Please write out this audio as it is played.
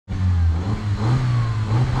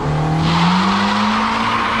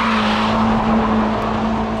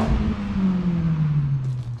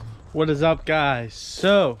What is up, guys?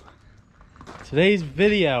 So today's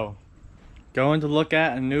video, going to look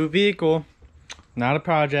at a new vehicle, not a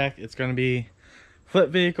project. It's going to be flip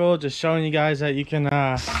vehicle, just showing you guys that you can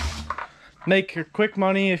make your quick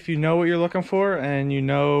money if you know what you're looking for and you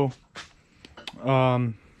know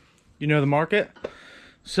the market.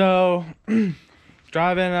 So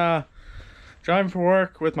driving for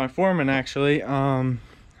work with my foreman, actually, on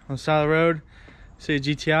the side of the road. See a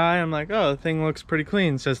GTI, I'm like, oh, the thing looks pretty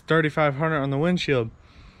clean. It says 3,500 on the windshield.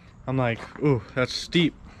 I'm like, ooh, that's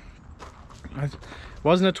steep. It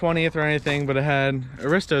wasn't a 20th or anything, but it had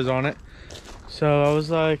Aristos on it. So I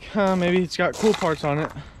was like, maybe it's got cool parts on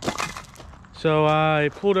it. So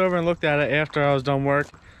I pulled over and looked at it after I was done work.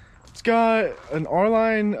 It's got an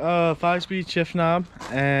R-line 5-speed shift knob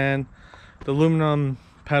and the aluminum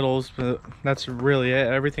pedals, but that's really it.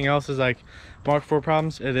 Everything else is like Mark IV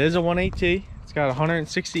problems. It is a 1.8T. It's got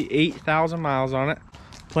 168,000 miles on it.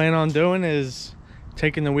 Plan on doing is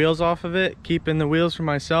taking the wheels off of it, keeping the wheels for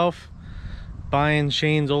myself, buying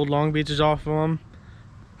Shane's old Long Beaches off of them,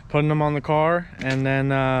 putting them on the car, and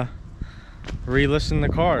then relisting the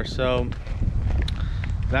car. So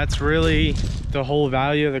that's really the whole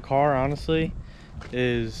value of the car, honestly,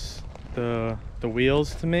 is the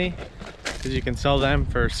wheels to me, because you can sell them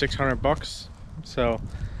for 600 bucks. So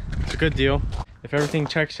it's a good deal. If everything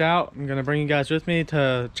checks out, I'm gonna bring you guys with me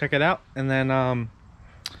to check it out, and then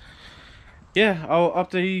yeah, I'll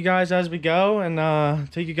update you guys as we go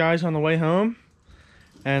and take you guys on the way home.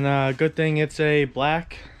 And good thing it's a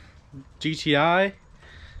black GTI,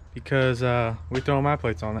 because we throw my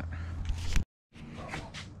plates on it.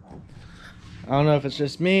 I don't know if it's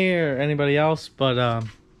just me or anybody else, but I'm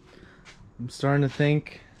starting to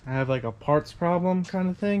think I have like a parts problem kind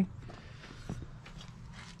of thing.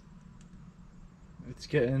 It's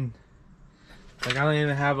getting like, I don't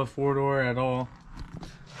even have a 4-door at all.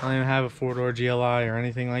 I don't even have a 4-door GLI or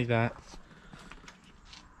anything like that.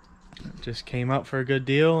 It just came up for a good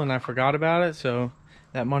deal and I forgot about it, so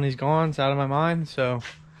that money's gone. It's out of my mind. So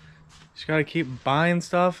just gotta keep buying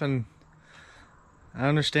stuff, and I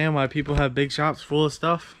understand why people have big shops full of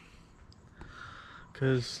stuff,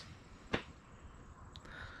 because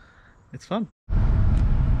it's fun.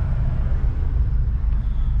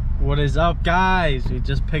 What is up, guys? We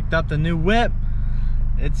just picked up the new whip.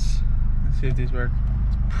 Let's see if these work.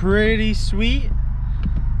 It's pretty sweet.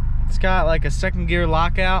 It's got like a second gear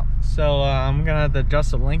lockout, so I'm gonna have to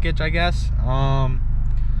adjust the linkage, I guess.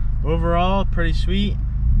 Overall, pretty sweet.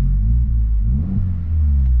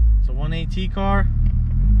 It's a 1.8T car.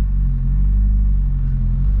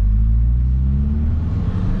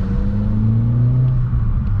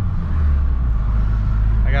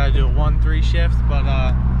 I gotta do a 1-3 shift, but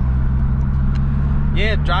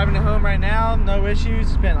yeah, driving it home right now, no issues.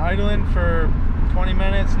 It's been idling for 20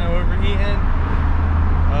 minutes, no overheating.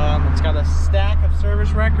 It's got a stack of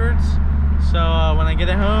service records, so when I get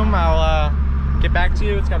it home, I'll get back to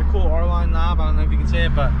you. It's got a cool R-line knob. I don't know if you can see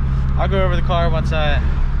it, but I'll go over the car once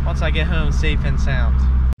I get home safe and sound.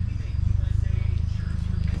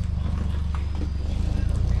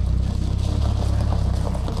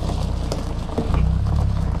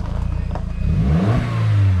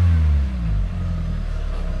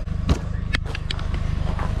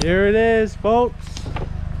 Here it is, folks.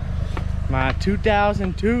 My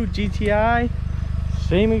 2002 GTI.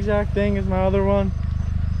 Same exact thing as my other one.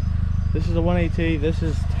 This is a 1.8T. This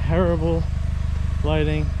is terrible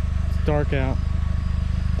lighting. It's dark out.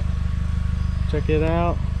 Check it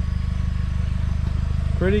out.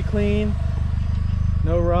 Pretty clean.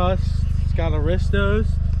 No rust. It's got Aristos.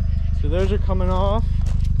 So those are coming off.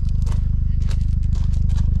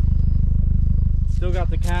 Still got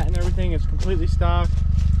the cat and everything. It's completely stock.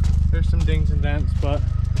 There's some dings and dents, but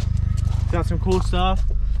it's got some cool stuff.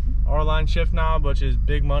 R-line shift knob, which is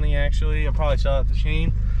big money actually. I'll probably sell it to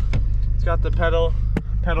Shane. It's got the pedal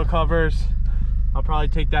covers. I'll probably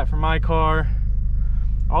take that for my car.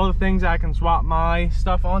 All the things I can swap my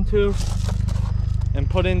stuff onto and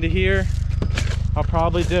put into here, I'll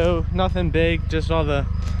probably do. Nothing big, just all the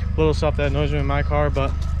little stuff that annoys me in my car.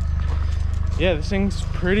 But yeah, this thing's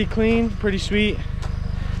pretty clean, pretty sweet.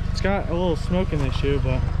 It's got a little smoking issue,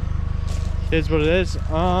 but it is what it is.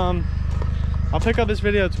 I'll pick up this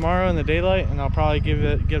video tomorrow in the daylight, and I'll probably give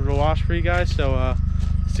it a wash for you guys. So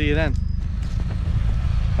see you then.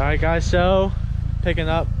 All right, guys, so picking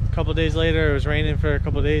up a couple days later. It was raining for a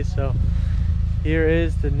couple days, so here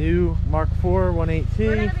is the new Mark IV 1.8T.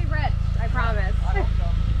 We're gonna be rich, I promise.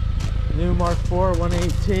 New Mark IV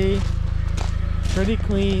 1.8T, pretty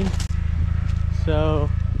clean. So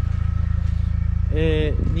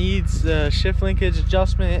It needs the shift linkage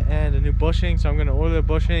adjustment and a new bushing, so I'm going to order the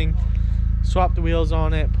bushing, swap the wheels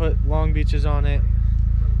on it, put long beaches on it,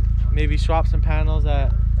 maybe swap some panels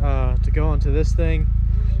to go into this thing,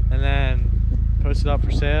 and then post it up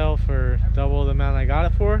for sale for double the amount I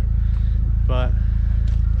got it for. But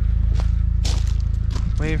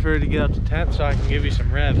waiting for it to get up to temp so I can give you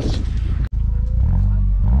some revs.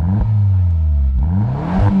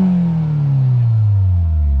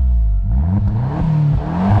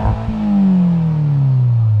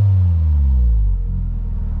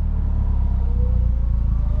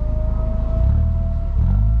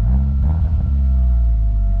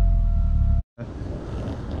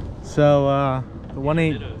 So the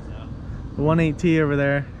 1.8T over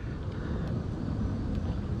there.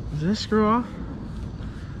 Does this screw off?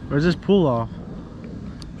 Or does this pull off?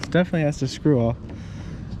 It definitely has to screw off.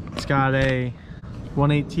 It's got a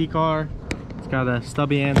 1.8T car. It's got a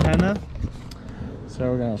stubby antenna. So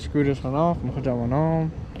we're gonna screw this one off and put that one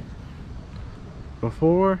on.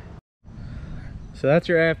 Before. So that's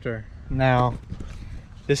your after. Now,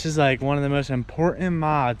 this is like one of the most important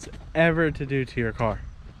mods ever to do to your car.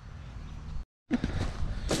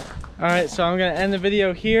 Alright, so I'm gonna end the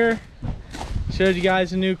video here. Showed you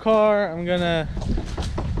guys a new car. I'm gonna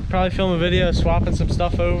probably film a video swapping some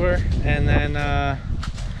stuff over, and then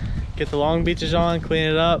get the long beaches on, clean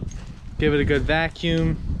it up, give it a good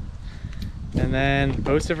vacuum, and then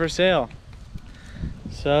post it for sale.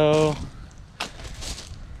 So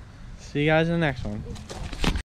see you guys in the next one.